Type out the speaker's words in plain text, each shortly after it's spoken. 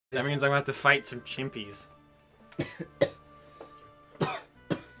That means I'm gonna have to fight some chimpies.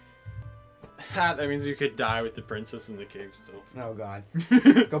 That means you could die with the princess in the cave still. Oh god.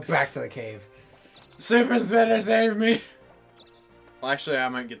 Go back to the cave. Super Spinner, save me! Well, actually, I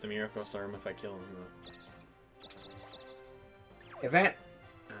might get the Miracle Serum if I kill him, though. Event.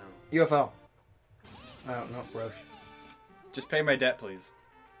 Oh. UFO. Oh, no, Roche. Just pay my debt, please.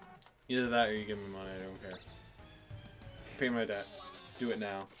 Either that or you give me money, I don't care. Pay my debt. Do it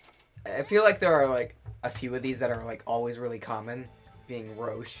now. I feel like there are, like, a few of these that are, like, always really common. Being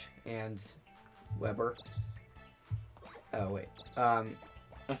Roche and Weber. Oh, wait. I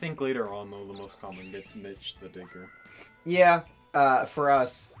think later on, though, the most common gets Mitch the Digger. Yeah. For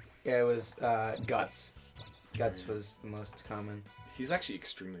us, it was, Guts. Guts was the most common. He's actually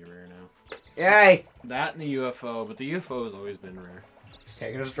extremely rare now. Yay! That and the UFO, but the UFO has always been rare. Just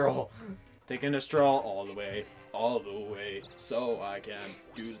taking a stroll. Taking a stroll all the way, so I can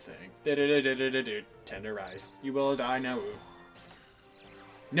do the thing. Tenderize. You will die now.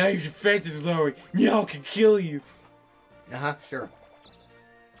 Now your defense is lowering. Now I can kill you. Uh-huh, sure.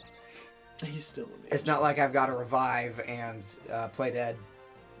 He's still in there. It's not like I've got to revive and play dead.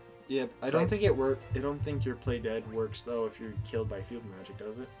 Yeah, I don't think it works. I don't think your play dead works though if you're killed by field magic,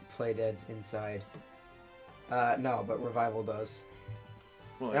 does it? Play dead's inside. No, but revival does.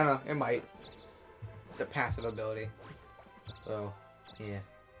 Well, I don't know, it might. It's a passive ability. So, yeah.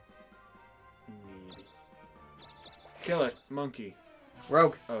 Kill it, monkey.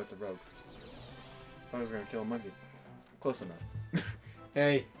 Rogue. Oh, it's a rogue. I was gonna kill a monkey. Close enough.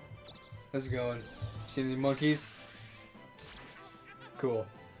 Hey, how's it going? Seen any monkeys? Cool.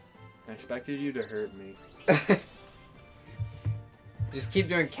 I expected you to hurt me. Just keep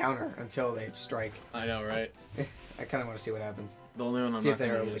doing counter until they strike. I know, right? I kind of want to see what happens. The only one I'm See not if they're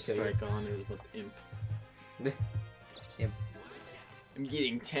gonna able get to a kill you. strike on is with Imp. Imp. I'm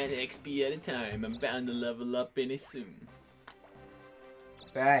getting 10 XP at a time. I'm bound to level up any soon.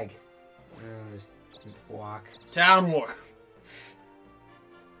 Bag. Just walk. Town War!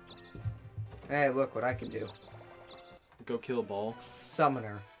 Hey, look what I can do. Go kill a ball.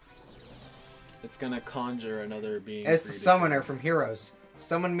 Summoner. It's gonna conjure another being. It's the summoner from Heroes.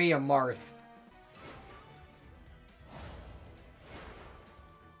 Summon me a Marth.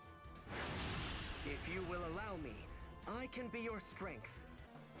 If you will allow me, I can be your strength.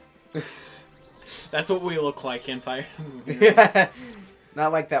 That's what we look like in Fire.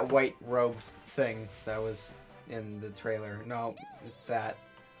 Not like that white robe thing that was in the trailer. No, it's that.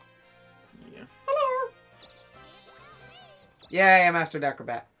 Yeah. Hello! Yay, I'm Master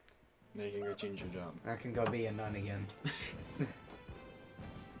Acrobat. Now you can go change your job. I can go be a nun again.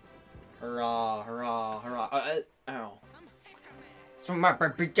 Hurrah, hurrah, hurrah. Ow. Somebody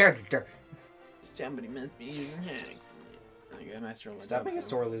must be using hacks. I got master on my Stop job, being a so-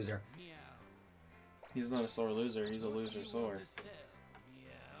 sore loser. He's not a sore loser, he's a loser sore.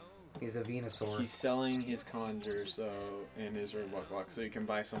 He's a Venusaur. He's selling his conjure in his Roblox box so you can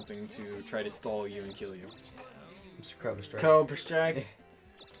buy something to try to stall you and kill you. Mr. Cobra Strike. Cobra Strike.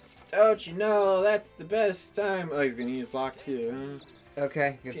 Don't you know that's the best time? Oh, he's gonna use block too.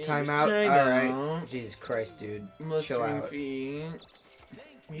 Okay, good Change timeout. timeout. Alright. Jesus Christ, dude. Chill Mustering out. feet.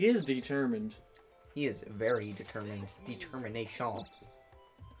 He is determined. He is very determined. Determination.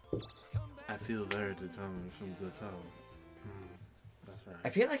 I feel very determined from the top. That's right. I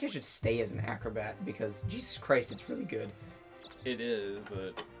feel like I should stay as an acrobat because, Jesus Christ, it's really good. It is,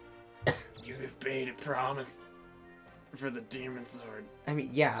 but you have paid a promise for the demon sword. I mean,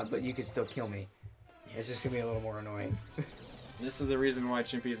 yeah, but you could still kill me. It's just gonna be a little more annoying. This is the reason why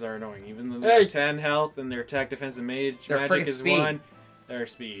chimpies are annoying. Even though Hey! they're 10 health and their attack, defense, and Their magic friggin' is speed. 1, their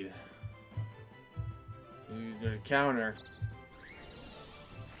speed. Their counter.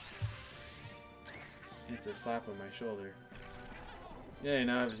 It's a slap on my shoulder. Yay,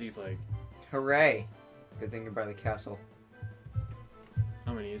 now I have a Z-Plague. Hooray! Good thing you're by the castle.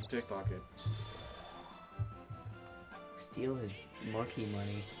 I'm gonna use pickpocket. Steal his monkey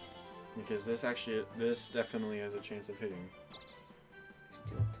money. Because this definitely has a chance of hitting.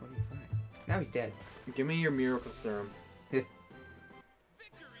 Steal 25. Now he's dead. Give me your miracle serum.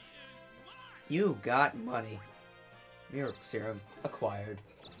 You got money. Miracle serum acquired.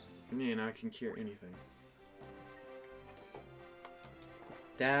 Yeah, now I can cure anything.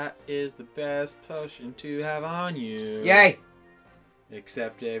 That is the best potion to have on you. Yay!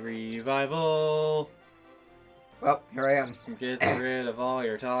 Except a revival. Well, here I am. Gets rid of all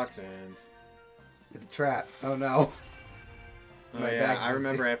your toxins. It's a trap. Oh no. Oh My yeah, bag's I been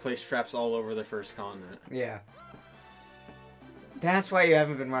remember I placed traps all over the first continent. Yeah. That's why you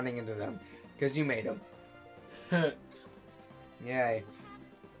haven't been running into them. Because you made them. Yay.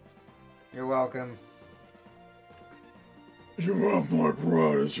 You're welcome. You have my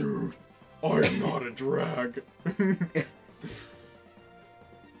gratitude. I am not a drag.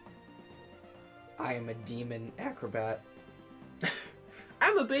 I am a demon acrobat.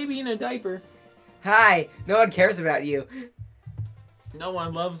 I'm a baby in a diaper. Hi! No one cares about you. No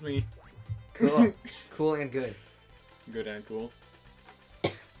one loves me. Cool. Cool and good. Good and cool.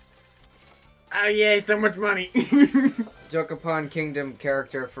 Oh yay, so much money! Dokapon Kingdom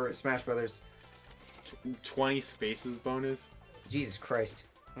character for Smash Brothers. 20 spaces bonus. Jesus Christ.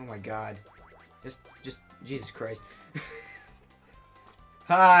 Oh my god. Just Jesus Christ.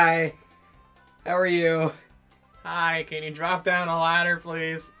 Hi! How are you? Hi, can you drop down a ladder,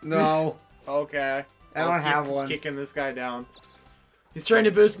 please? No. Okay. I don't have one. Kicking this guy down. He's trying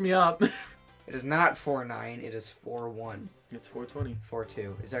to boost me up. It is not 4-9, it is 4-1. It's 420.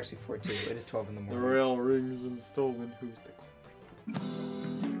 4-2. It's actually 4-2. It is 12 in the The morning. royal ring's been stolen. Who's the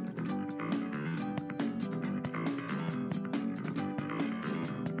culprit?